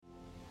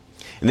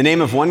In the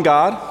name of one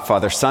God,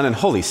 Father, Son, and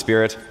Holy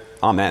Spirit,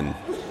 Amen.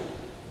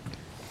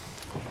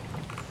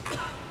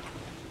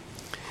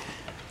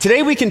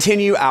 Today we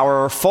continue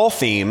our fall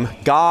theme,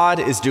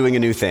 God is doing a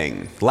new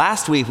thing.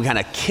 Last week we kind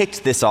of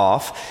kicked this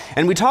off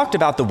and we talked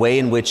about the way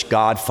in which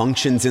God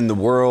functions in the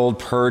world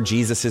per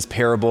Jesus'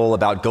 parable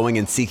about going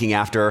and seeking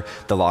after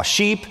the lost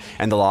sheep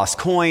and the lost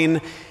coin,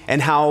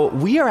 and how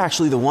we are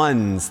actually the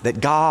ones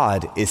that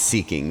God is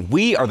seeking.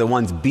 We are the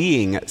ones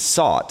being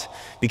sought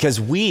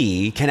because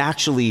we can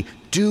actually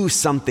do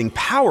something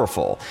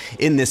powerful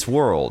in this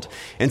world.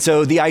 And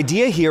so the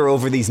idea here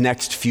over these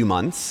next few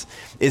months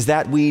is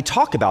that we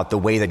talk about the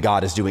way that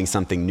God is doing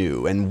something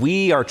new, and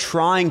we are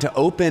trying to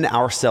open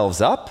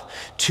ourselves up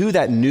to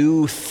that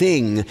new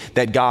thing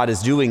that God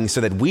is doing so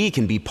that we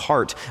can be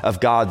part of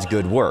God's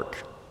good work.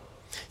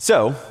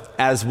 So,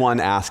 as one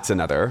asks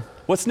another,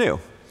 what's new?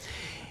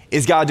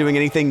 Is God doing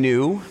anything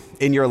new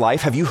in your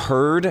life? Have you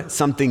heard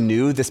something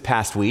new this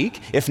past week?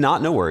 If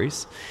not, no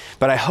worries.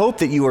 But I hope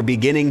that you are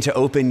beginning to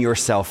open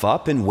yourself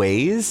up in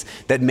ways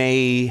that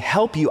may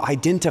help you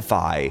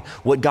identify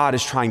what God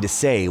is trying to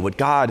say, what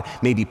God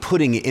may be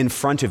putting in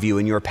front of you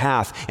in your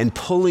path and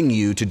pulling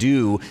you to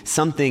do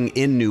something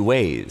in new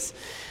ways.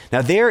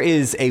 Now, there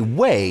is a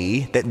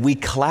way that we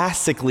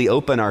classically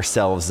open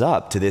ourselves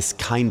up to this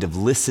kind of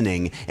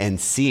listening and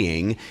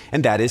seeing,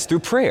 and that is through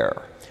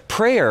prayer.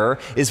 Prayer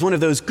is one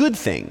of those good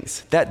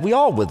things that we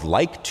all would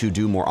like to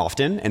do more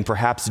often and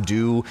perhaps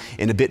do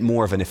in a bit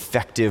more of an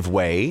effective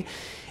way.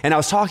 And I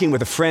was talking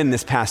with a friend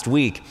this past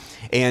week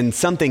and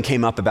something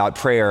came up about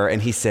prayer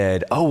and he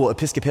said, "Oh, well,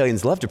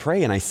 Episcopalians love to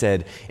pray." And I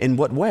said, "In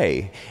what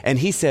way?" And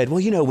he said,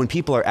 "Well, when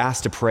people are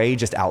asked to pray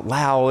just out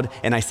loud."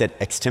 And I said,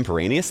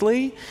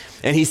 "Extemporaneously?"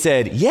 And he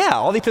said, "Yeah,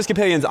 all the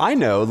Episcopalians I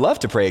know love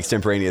to pray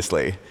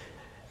extemporaneously."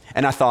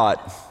 And I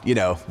thought,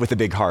 with a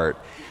big heart,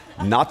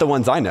 not the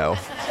ones I know.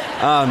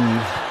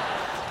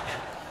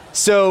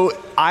 So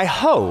I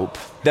hope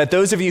that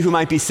those of you who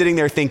might be sitting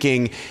there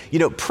thinking,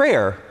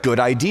 prayer, good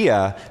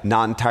idea,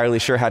 not entirely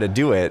sure how to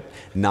do it,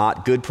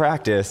 not good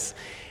practice,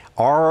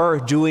 are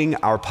doing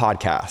our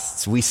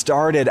podcasts. We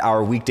started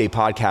our weekday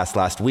podcast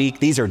last week.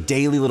 These are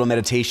daily little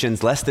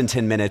meditations, less than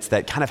 10 minutes,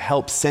 that kind of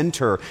help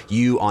center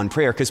you on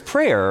prayer, because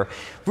prayer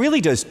really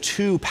does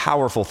two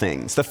powerful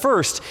things. The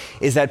first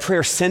is that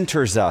prayer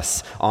centers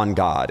us on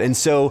God. And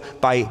so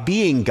by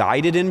being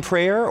guided in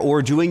prayer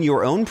or doing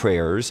your own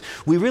prayers,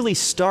 we really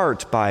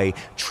start by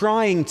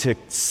trying to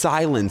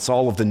silence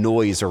all of the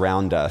noise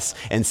around us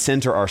and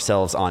center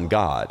ourselves on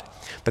God.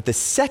 But the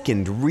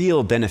second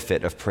real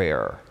benefit of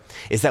prayer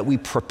is that we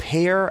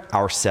prepare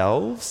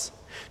ourselves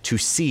to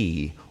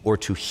see or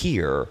to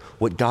hear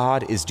what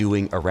God is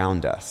doing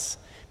around us,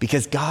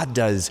 because God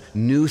does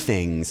new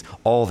things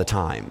all the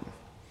time.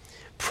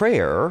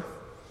 Prayer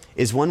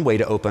is one way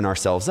to open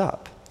ourselves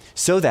up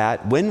so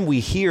that when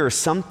we hear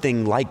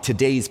something like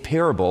today's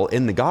parable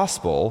in the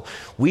gospel,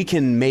 we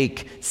can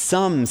make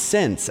some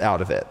sense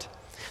out of it.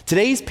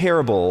 Today's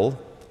parable,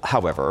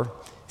 however,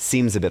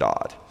 seems a bit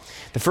odd.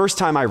 The first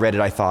time I read it,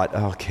 I thought,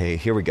 okay,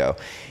 here we go.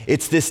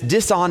 It's this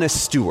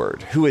dishonest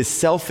steward who is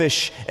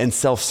selfish and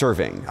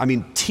self-serving.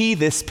 Tee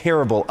this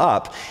parable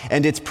up,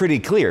 and it's pretty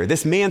clear.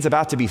 This man's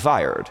about to be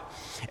fired.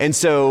 And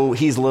so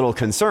he's a little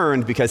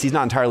concerned because he's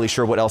not entirely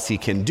sure what else he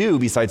can do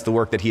besides the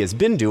work that he has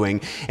been doing.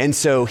 And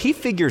so he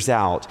figures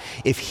out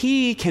if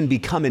he can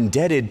become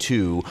indebted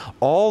to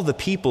all the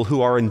people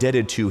who are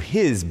indebted to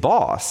his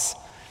boss,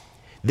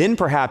 then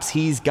perhaps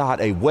he's got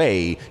a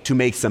way to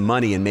make some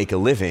money and make a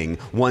living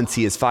once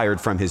he is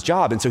fired from his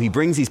job. And so he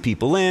brings these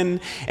people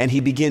in and he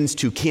begins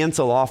to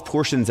cancel off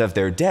portions of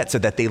their debt so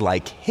that they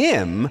like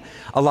him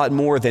a lot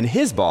more than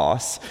his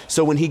boss.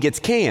 So when he gets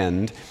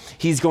canned,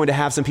 he's going to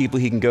have some people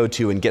he can go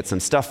to and get some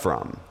stuff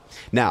from.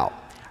 Now,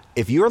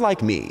 if you're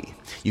like me,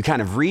 you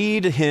kind of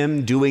read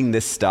him doing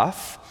this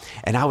stuff,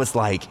 and I was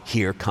like,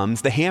 here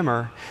comes the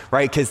hammer,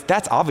 right? Because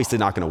that's obviously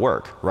not going to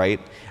work, right?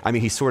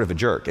 He's sort of a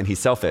jerk and he's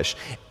selfish.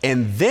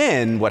 And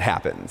then what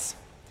happens?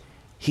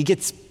 He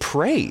gets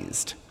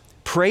praised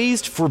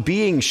for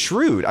being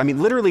shrewd.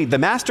 Literally, the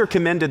master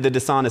commended the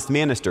dishonest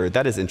minister.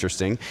 That is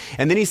interesting.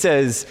 And then he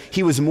says,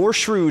 he was more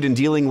shrewd in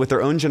dealing with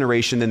their own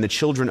generation than the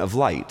children of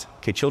light.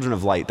 Okay, children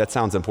of light, that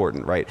sounds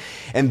important, right?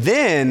 And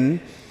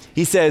then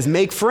he says,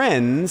 make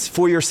friends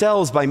for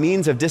yourselves by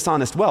means of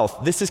dishonest wealth.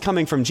 This is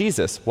coming from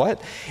Jesus.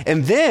 What?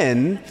 And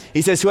then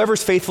he says,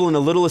 whoever's faithful in a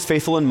little is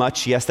faithful in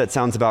much. Yes, that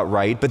sounds about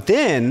right. But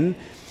then,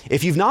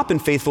 if you've not been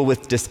faithful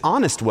with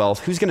dishonest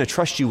wealth, who's going to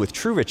trust you with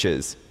true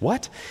riches?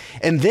 What?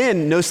 And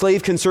then, no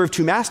slave can serve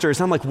two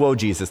masters. I'm like, whoa,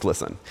 Jesus,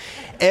 listen.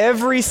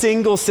 Every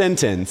single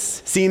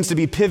sentence seems to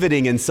be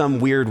pivoting in some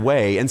weird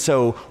way. And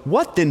so,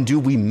 what then do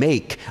we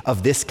make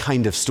of this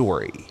kind of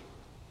story?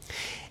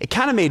 It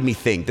kind of made me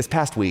think. This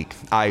past week,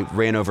 I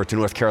ran over to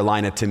North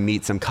Carolina to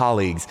meet some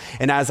colleagues.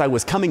 And as I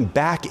was coming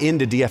back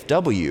into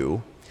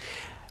DFW,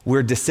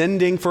 we're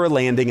descending for a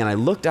landing, and I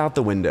looked out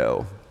the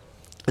window,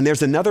 And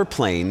there's another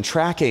plane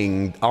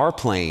tracking our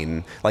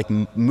plane, like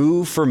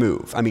move for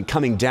move. I mean,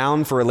 coming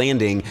down for a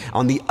landing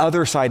on the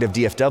other side of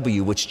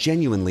DFW, which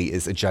genuinely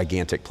is a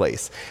gigantic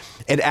place.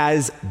 And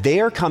as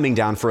they're coming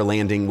down for a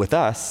landing with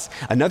us,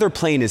 another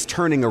plane is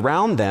turning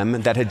around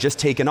them that had just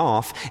taken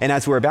off. And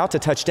as we're about to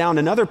touch down,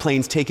 another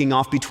plane's taking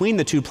off between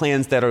the two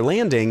planes that are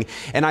landing.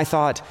 And I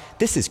thought,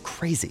 this is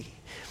crazy.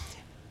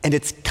 And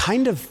it's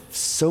kind of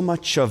so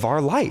much of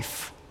our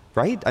life,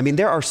 right? I mean,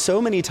 there are so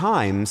many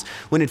times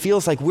when it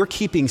feels like we're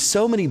keeping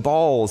so many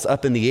balls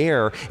up in the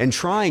air and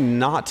trying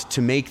not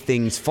to make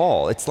things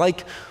fall. It's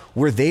like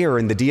we're there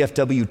in the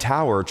DFW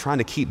tower trying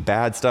to keep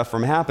bad stuff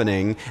from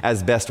happening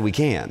as best we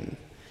can.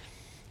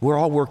 We're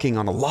all working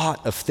on a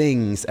lot of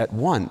things at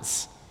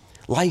once.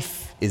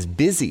 Life is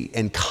busy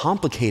and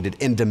complicated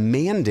and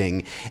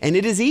demanding, and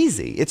it is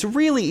easy. It's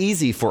really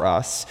easy for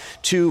us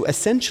to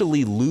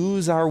essentially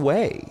lose our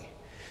way,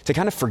 to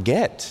kind of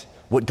forget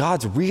what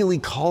God's really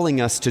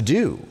calling us to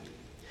do.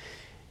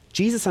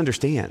 Jesus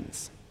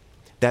understands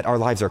that our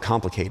lives are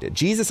complicated.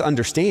 Jesus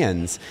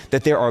understands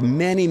that there are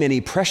many, many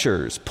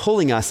pressures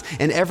pulling us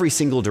in every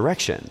single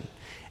direction.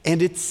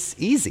 And it's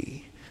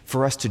easy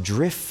for us to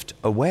drift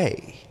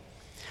away.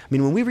 I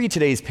mean, when we read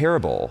today's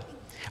parable,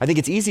 I think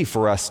it's easy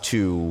for us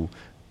to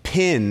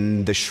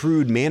pin the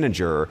shrewd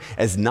manager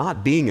as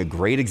not being a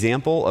great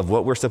example of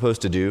what we're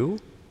supposed to do.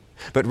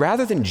 But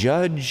rather than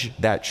judge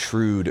that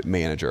shrewd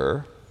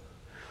manager,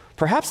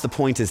 perhaps the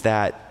point is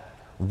that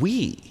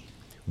we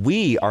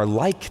are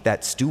like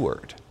that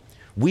steward.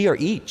 We are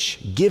each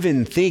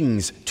given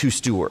things to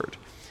steward.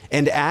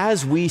 And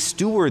as we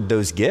steward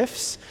those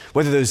gifts,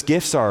 whether those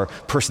gifts are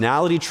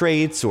personality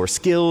traits or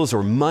skills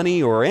or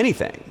money or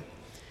anything,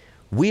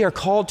 we are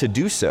called to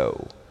do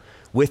so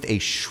with a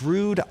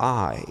shrewd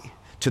eye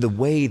to the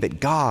way that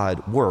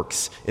God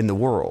works in the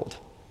world.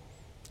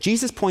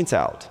 Jesus points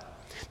out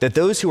that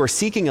those who are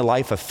seeking a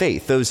life of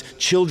faith, those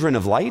children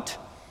of light,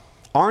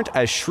 aren't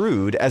as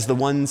shrewd as the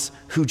ones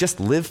who just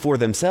live for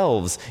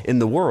themselves in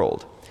the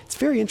world. It's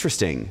very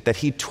interesting that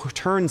he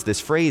turns this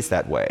phrase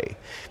that way,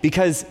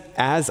 because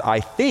as I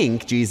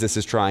think Jesus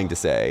is trying to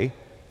say,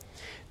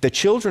 the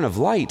children of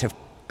light have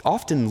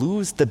often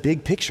lose the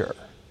big picture.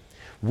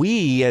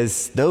 We,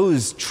 as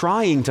those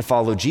trying to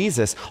follow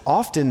Jesus,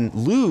 often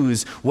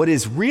lose what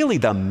is really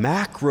the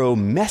macro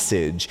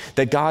message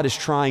that God is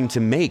trying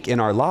to make in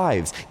our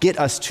lives, get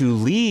us to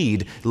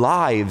lead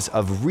lives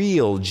of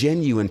real,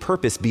 genuine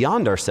purpose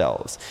beyond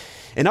ourselves.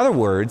 In other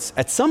words,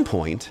 at some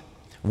point,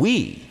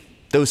 we,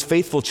 those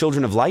faithful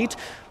children of light,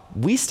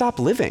 we stop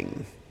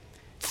living,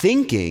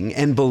 thinking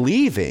and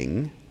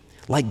believing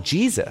like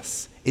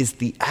Jesus is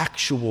the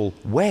actual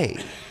way.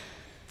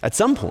 At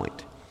some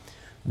point,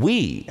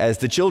 we, as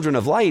the children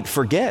of light,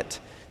 forget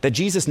that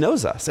Jesus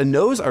knows us and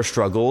knows our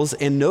struggles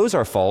and knows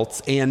our faults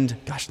and,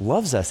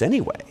 loves us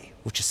anyway,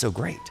 which is so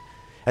great.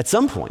 At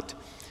some point,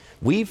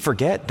 we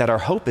forget that our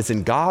hope is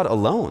in God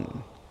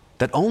alone,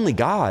 that only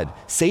God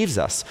saves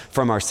us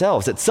from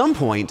ourselves. At some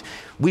point,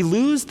 we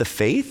lose the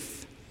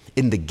faith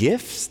in the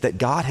gifts that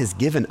God has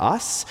given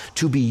us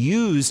to be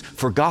used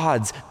for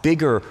God's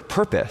bigger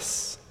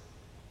purpose.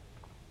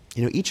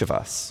 You know, each of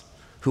us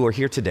who are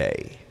here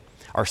today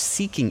are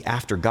seeking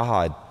after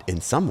God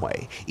in some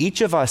way. Each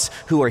of us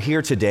who are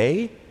here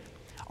today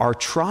are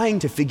trying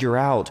to figure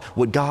out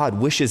what God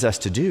wishes us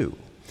to do.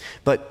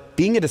 But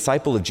being a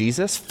disciple of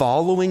Jesus,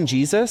 following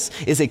Jesus,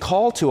 is a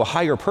call to a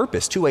higher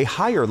purpose, to a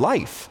higher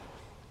life.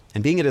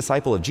 And being a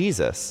disciple of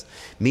Jesus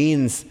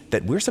means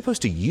that we're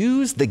supposed to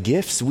use the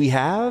gifts we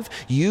have,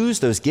 use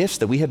those gifts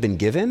that we have been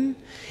given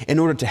in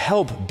order to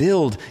help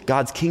build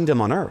God's kingdom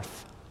on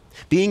earth.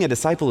 Being a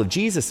disciple of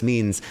Jesus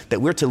means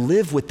that we're to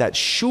live with that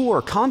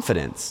sure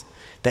confidence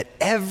that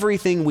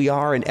everything we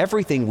are and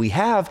everything we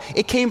have,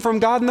 it came from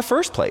God in the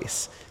first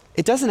place.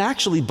 It doesn't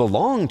actually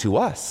belong to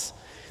us,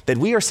 that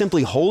we are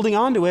simply holding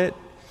on to it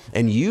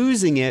and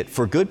using it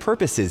for good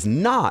purposes,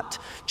 not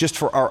just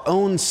for our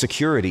own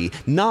security,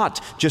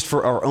 not just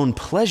for our own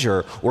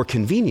pleasure or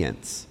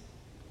convenience.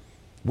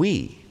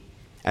 We,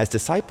 as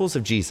disciples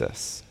of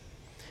Jesus,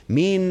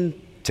 mean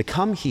to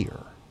come here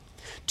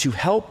to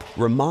help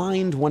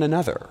remind one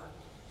another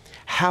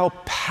how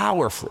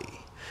powerfully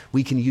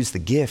we can use the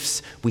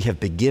gifts we have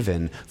been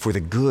given for the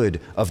good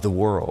of the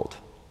world.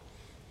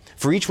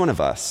 For each one of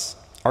us,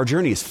 our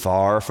journey is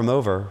far from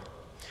over.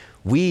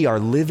 We are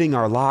living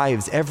our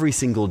lives every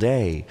single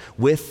day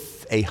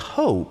with a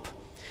hope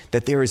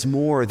that there is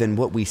more than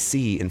what we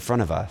see in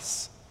front of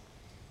us.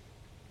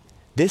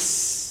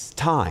 This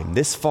time,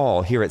 this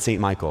fall here at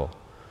St. Michael,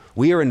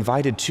 we are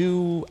invited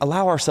to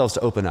allow ourselves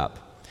to open up,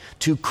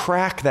 to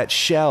crack that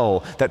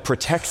shell that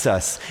protects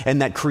us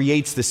and that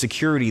creates the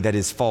security that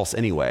is false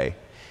anyway,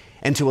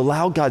 and to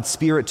allow God's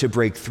Spirit to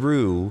break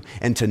through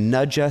and to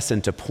nudge us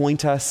and to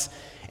point us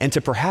and to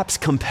perhaps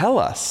compel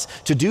us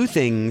to do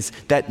things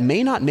that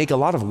may not make a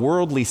lot of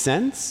worldly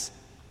sense,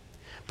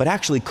 but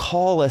actually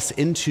call us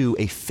into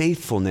a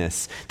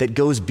faithfulness that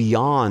goes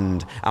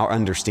beyond our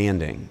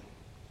understanding.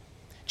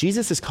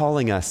 Jesus is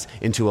calling us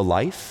into a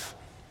life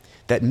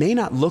that may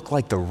not look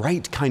like the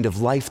right kind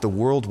of life the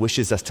world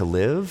wishes us to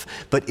live,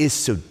 but is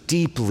so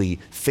deeply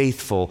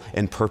faithful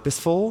and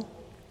purposeful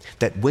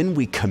that when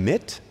we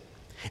commit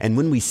and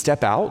when we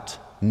step out,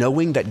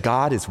 knowing that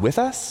God is with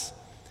us,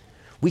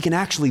 we can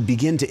actually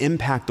begin to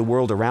impact the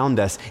world around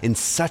us in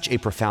such a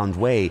profound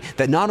way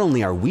that not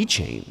only are we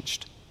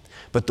changed,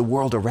 but the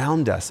world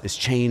around us is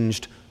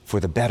changed for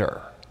the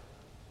better.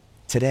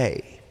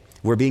 Today,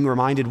 we're being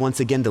reminded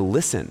once again to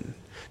listen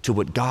to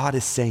what God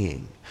is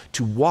saying,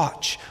 to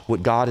watch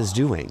what God is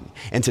doing,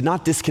 and to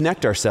not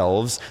disconnect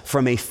ourselves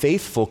from a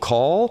faithful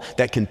call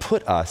that can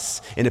put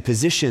us in a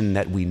position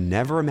that we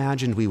never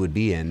imagined we would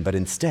be in, but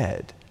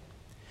instead,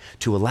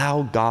 to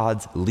allow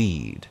God's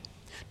lead,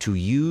 to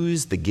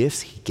use the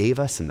gifts he gave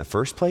us in the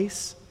first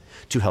place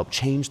to help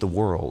change the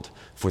world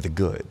for the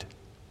good.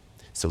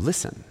 So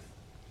listen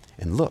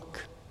and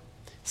look,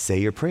 say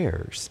your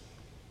prayers,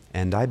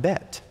 and I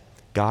bet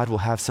God will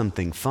have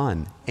something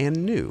fun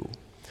and new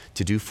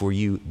to do for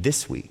you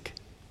this week.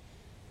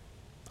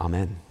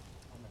 Amen.